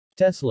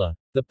Tesla,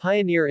 the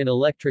pioneer in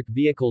electric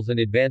vehicles and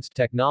advanced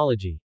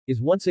technology,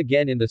 is once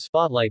again in the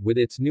spotlight with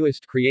its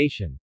newest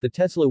creation, the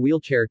Tesla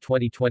Wheelchair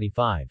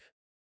 2025.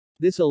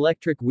 This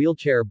electric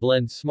wheelchair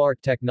blends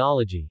smart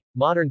technology,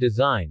 modern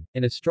design,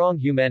 and a strong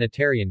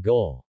humanitarian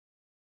goal.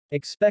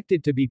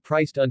 Expected to be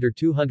priced under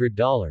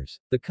 $200,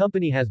 the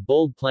company has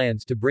bold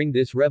plans to bring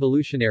this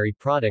revolutionary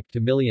product to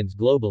millions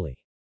globally.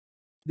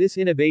 This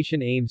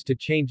innovation aims to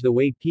change the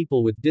way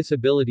people with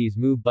disabilities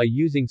move by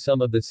using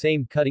some of the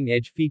same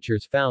cutting-edge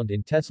features found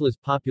in Tesla's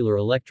popular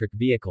electric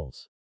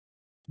vehicles.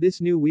 This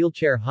new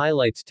wheelchair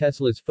highlights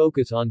Tesla's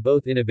focus on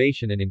both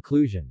innovation and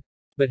inclusion.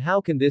 But how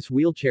can this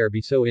wheelchair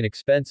be so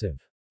inexpensive?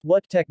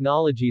 What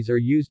technologies are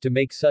used to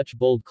make such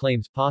bold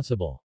claims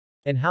possible?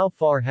 And how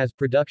far has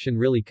production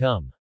really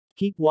come?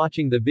 Keep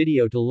watching the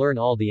video to learn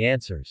all the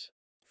answers.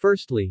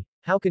 Firstly,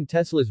 how can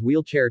Tesla's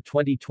Wheelchair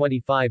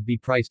 2025 be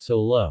priced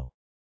so low?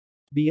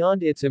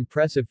 Beyond its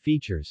impressive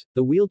features,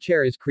 the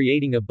wheelchair is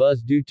creating a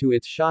buzz due to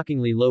its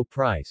shockingly low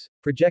price,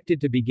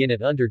 projected to begin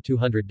at under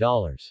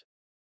 $200.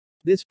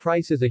 This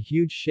price is a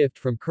huge shift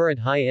from current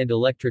high-end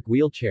electric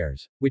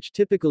wheelchairs, which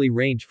typically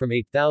range from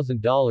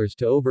 $8,000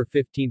 to over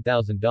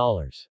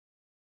 $15,000.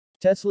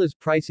 Tesla's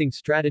pricing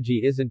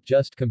strategy isn't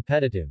just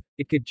competitive,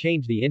 it could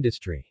change the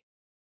industry.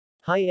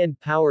 High-end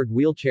powered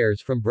wheelchairs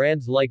from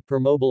brands like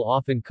Permobile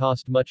often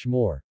cost much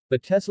more,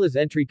 but Tesla's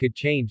entry could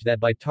change that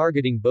by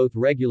targeting both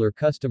regular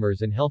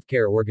customers and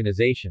healthcare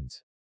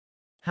organizations.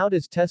 How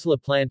does Tesla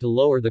plan to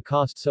lower the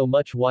cost so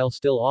much while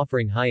still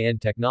offering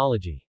high-end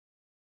technology?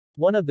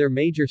 One of their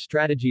major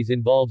strategies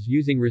involves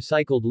using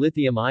recycled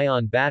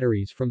lithium-ion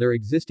batteries from their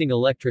existing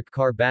electric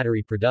car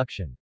battery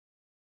production.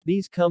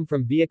 These come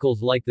from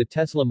vehicles like the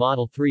Tesla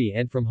Model 3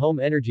 and from home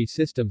energy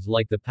systems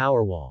like the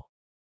Powerwall.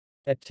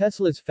 At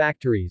Tesla's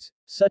factories,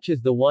 such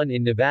as the one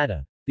in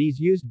Nevada,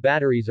 these used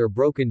batteries are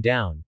broken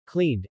down,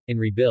 cleaned, and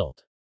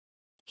rebuilt.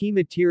 Key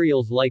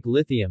materials like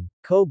lithium,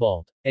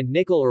 cobalt, and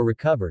nickel are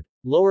recovered,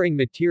 lowering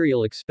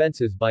material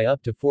expenses by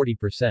up to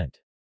 40%.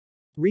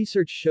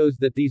 Research shows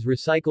that these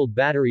recycled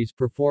batteries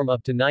perform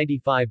up to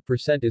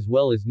 95% as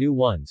well as new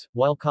ones,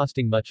 while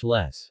costing much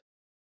less.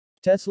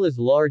 Tesla's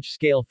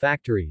large-scale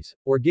factories,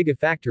 or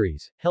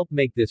gigafactories, help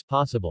make this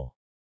possible.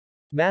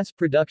 Mass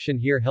production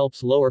here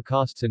helps lower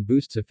costs and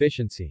boosts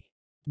efficiency.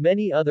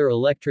 Many other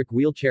electric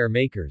wheelchair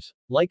makers,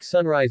 like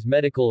Sunrise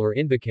Medical or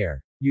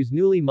Invacare, use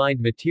newly mined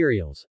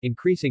materials,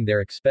 increasing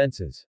their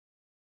expenses.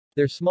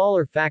 Their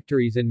smaller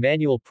factories and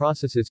manual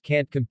processes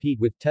can't compete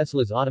with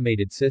Tesla's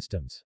automated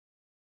systems.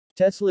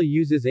 Tesla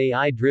uses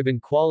AI-driven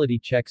quality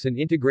checks and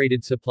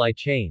integrated supply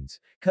chains,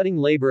 cutting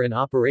labor and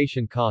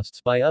operation costs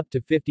by up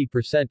to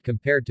 50%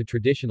 compared to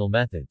traditional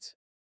methods.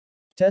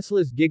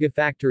 Tesla's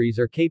gigafactories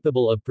are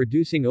capable of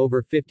producing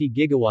over 50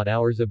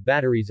 gigawatt-hours of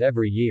batteries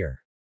every year.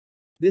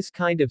 This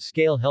kind of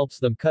scale helps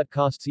them cut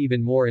costs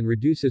even more and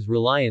reduces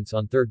reliance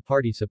on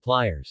third-party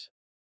suppliers.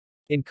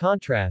 In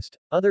contrast,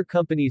 other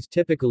companies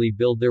typically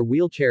build their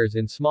wheelchairs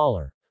in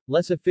smaller,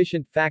 less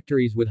efficient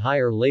factories with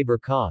higher labor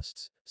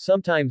costs,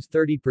 sometimes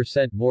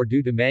 30% more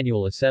due to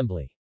manual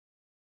assembly.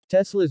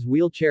 Tesla's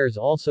wheelchairs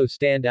also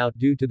stand out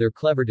due to their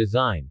clever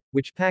design,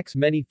 which packs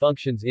many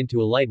functions into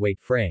a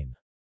lightweight frame.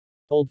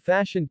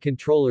 Old-fashioned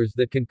controllers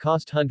that can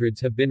cost hundreds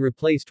have been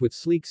replaced with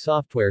sleek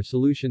software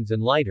solutions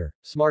and lighter,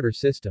 smarter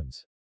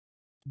systems.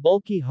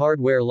 Bulky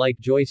hardware like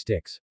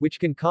joysticks, which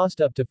can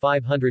cost up to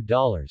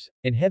 $500,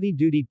 and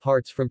heavy-duty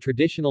parts from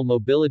traditional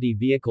mobility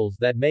vehicles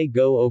that may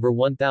go over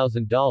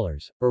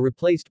 $1,000, are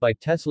replaced by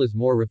Tesla's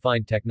more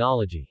refined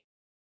technology.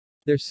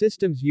 Their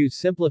systems use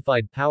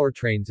simplified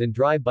powertrains and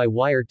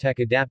drive-by-wire tech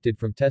adapted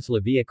from Tesla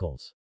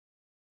vehicles.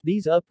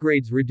 These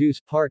upgrades reduce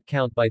part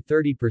count by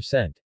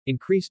 30%,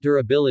 increase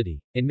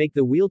durability, and make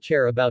the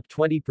wheelchair about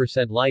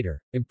 20%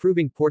 lighter,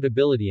 improving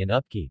portability and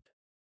upkeep.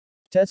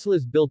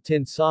 Tesla's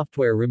built-in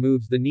software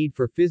removes the need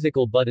for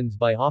physical buttons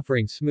by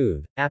offering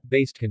smooth,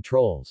 app-based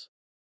controls.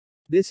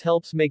 This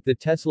helps make the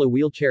Tesla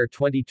Wheelchair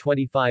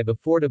 2025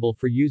 affordable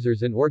for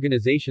users and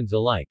organizations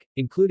alike,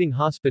 including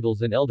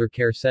hospitals and elder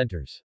care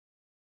centers.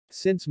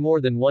 Since more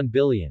than 1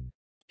 billion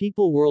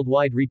people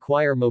worldwide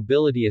require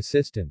mobility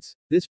assistance,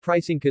 this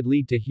pricing could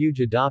lead to huge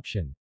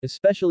adoption,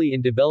 especially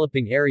in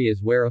developing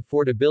areas where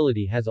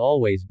affordability has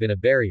always been a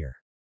barrier.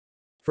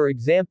 For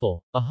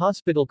example, a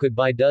hospital could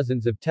buy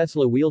dozens of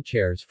Tesla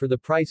wheelchairs for the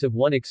price of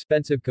one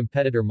expensive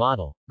competitor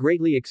model,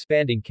 greatly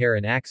expanding care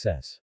and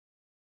access.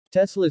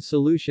 Tesla's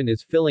solution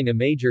is filling a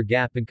major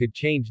gap and could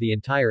change the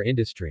entire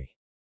industry.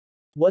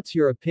 What's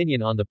your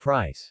opinion on the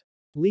price?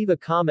 Leave a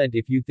comment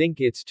if you think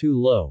it's too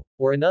low,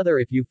 or another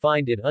if you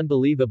find it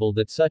unbelievable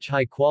that such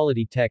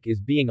high-quality tech is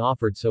being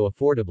offered so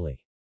affordably.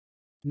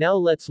 Now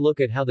let's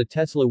look at how the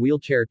Tesla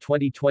Wheelchair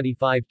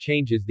 2025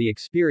 changes the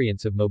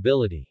experience of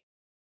mobility.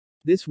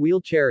 This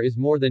wheelchair is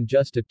more than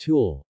just a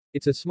tool,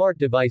 it's a smart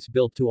device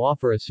built to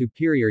offer a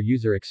superior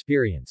user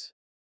experience.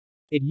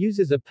 It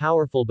uses a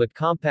powerful but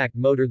compact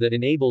motor that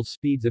enables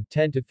speeds of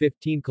 10 to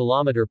 15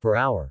 km per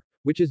hour,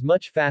 which is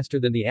much faster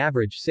than the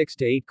average 6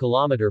 to 8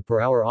 km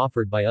per hour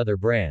offered by other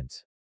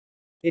brands.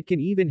 It can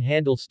even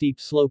handle steep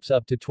slopes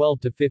up to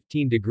 12 to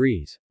 15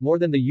 degrees, more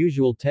than the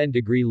usual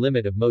 10-degree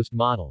limit of most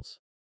models.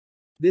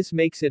 This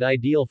makes it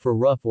ideal for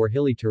rough or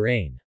hilly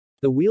terrain.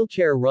 The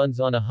wheelchair runs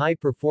on a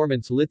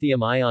high-performance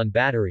lithium-ion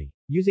battery,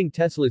 using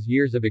Tesla's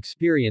years of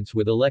experience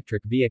with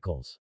electric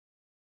vehicles.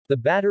 The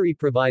battery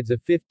provides a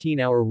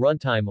 15-hour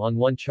runtime on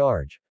one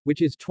charge,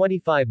 which is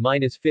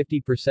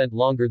 25–50%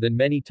 longer than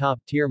many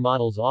top-tier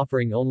models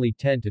offering only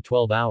 10 to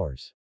 12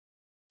 hours.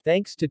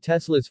 Thanks to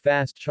Tesla's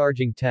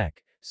fast-charging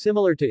tech,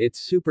 similar to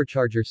its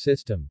supercharger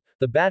system,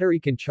 the battery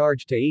can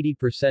charge to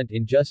 80%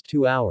 in just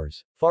 2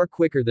 hours, far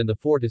quicker than the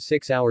 4 to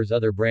 6 hours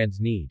other brands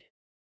need.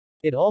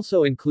 It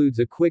also includes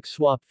a quick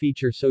swap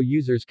feature so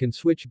users can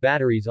switch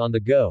batteries on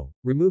the go,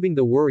 removing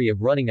the worry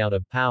of running out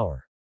of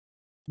power.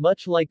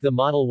 Much like the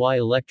Model Y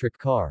electric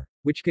car,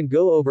 which can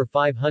go over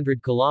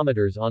 500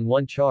 kilometers on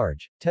one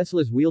charge,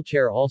 Tesla's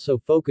wheelchair also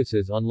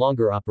focuses on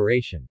longer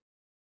operation.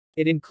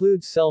 It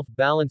includes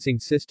self-balancing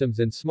systems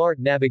and smart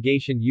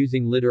navigation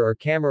using lidar or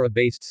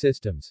camera-based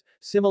systems,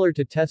 similar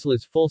to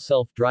Tesla's full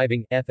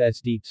self-driving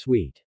FSD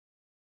suite.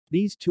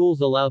 These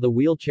tools allow the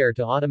wheelchair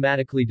to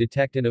automatically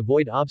detect and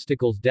avoid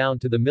obstacles down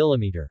to the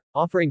millimeter,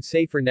 offering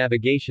safer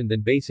navigation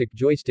than basic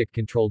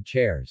joystick-controlled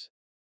chairs.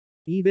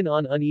 Even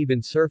on uneven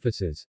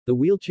surfaces, the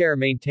wheelchair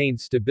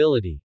maintains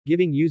stability,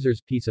 giving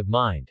users peace of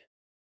mind.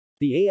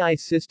 The AI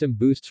system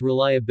boosts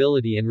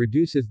reliability and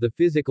reduces the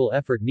physical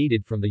effort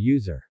needed from the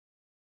user.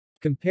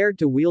 Compared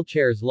to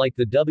wheelchairs like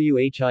the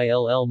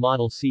WHILL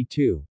Model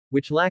C2,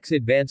 which lacks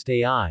advanced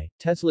AI,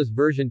 Tesla's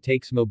version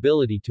takes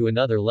mobility to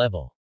another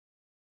level.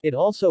 It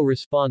also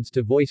responds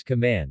to voice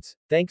commands,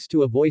 thanks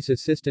to a voice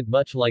assistant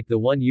much like the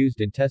one used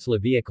in Tesla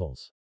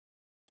vehicles.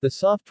 The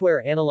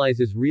software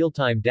analyzes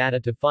real-time data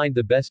to find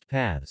the best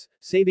paths,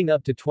 saving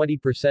up to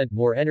 20%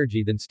 more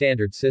energy than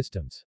standard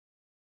systems.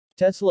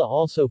 Tesla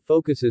also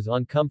focuses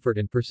on comfort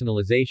and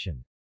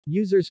personalization.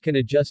 Users can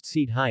adjust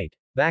seat height,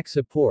 back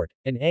support,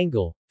 and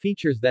angle,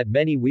 features that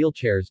many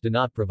wheelchairs do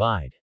not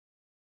provide.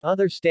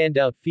 Other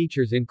standout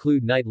features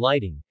include night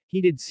lighting,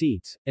 heated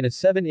seats, and a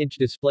 7-inch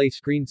display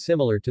screen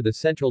similar to the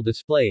central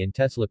display in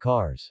Tesla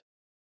cars.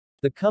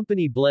 The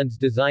company blends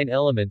design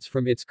elements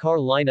from its car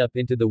lineup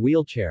into the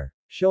wheelchair,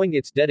 showing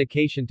its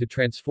dedication to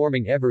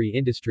transforming every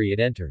industry it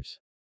enters.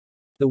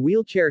 The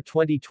Wheelchair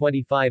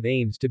 2025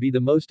 aims to be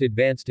the most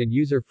advanced and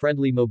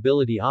user-friendly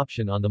mobility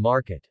option on the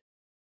market.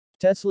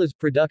 Tesla's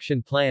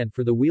production plan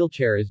for the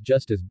wheelchair is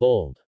just as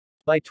bold.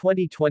 By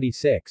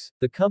 2026,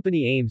 the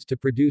company aims to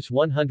produce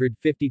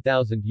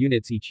 150,000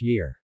 units each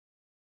year.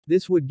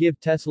 This would give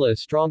Tesla a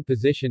strong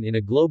position in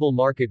a global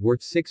market worth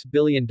 $6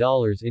 billion in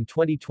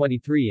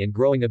 2023 and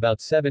growing about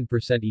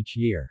 7% each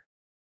year.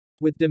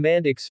 With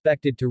demand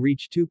expected to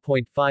reach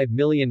 2.5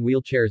 million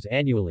wheelchairs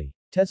annually,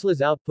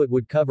 Tesla's output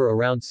would cover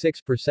around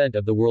 6%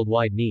 of the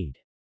worldwide need.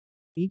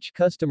 Each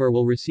customer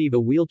will receive a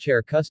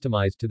wheelchair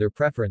customized to their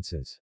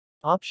preferences.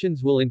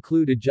 Options will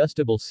include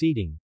adjustable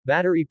seating,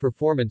 battery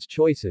performance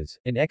choices,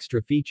 and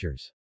extra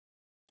features.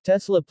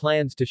 Tesla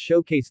plans to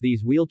showcase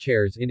these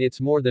wheelchairs in its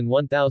more than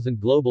 1,000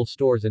 global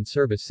stores and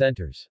service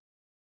centers.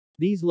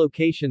 These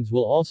locations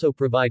will also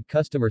provide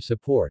customer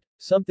support,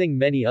 something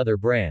many other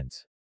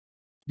brands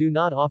do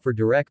not offer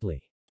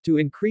directly. To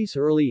increase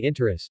early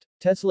interest,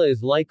 Tesla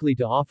is likely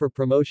to offer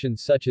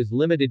promotions such as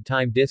limited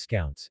time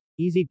discounts,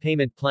 easy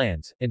payment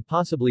plans, and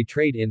possibly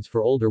trade-ins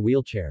for older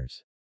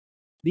wheelchairs.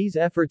 These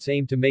efforts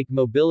aim to make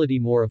mobility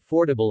more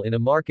affordable in a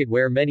market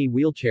where many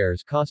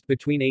wheelchairs cost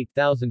between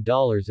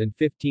 $8,000 and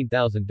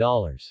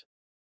 $15,000.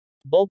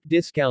 Bulk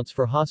discounts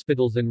for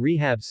hospitals and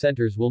rehab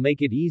centers will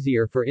make it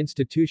easier for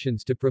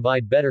institutions to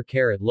provide better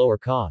care at lower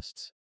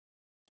costs.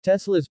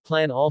 Tesla's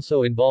plan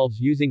also involves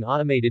using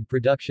automated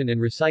production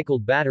and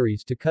recycled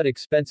batteries to cut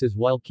expenses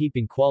while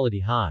keeping quality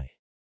high.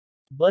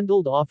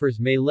 Bundled offers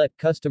may let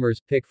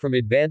customers pick from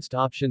advanced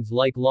options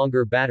like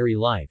longer battery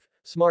life,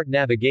 smart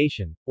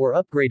navigation, or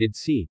upgraded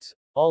seats,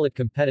 all at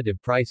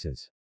competitive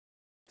prices.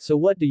 So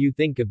what do you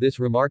think of this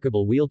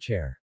remarkable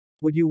wheelchair?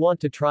 Would you want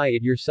to try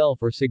it yourself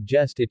or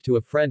suggest it to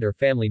a friend or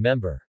family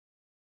member?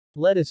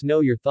 Let us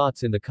know your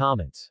thoughts in the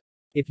comments.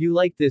 If you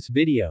like this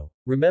video,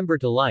 remember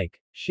to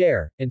like,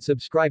 share, and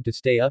subscribe to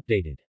stay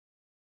updated.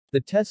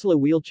 The Tesla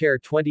Wheelchair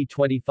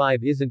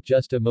 2025 isn't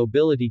just a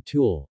mobility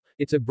tool,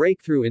 it's a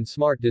breakthrough in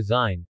smart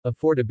design,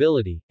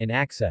 affordability, and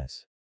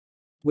access.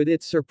 With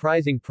its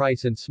surprising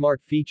price and smart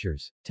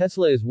features,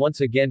 Tesla is once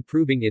again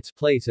proving its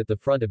place at the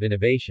front of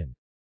innovation.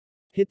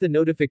 Hit the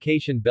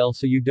notification bell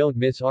so you don't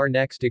miss our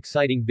next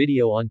exciting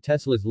video on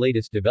Tesla's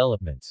latest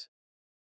developments.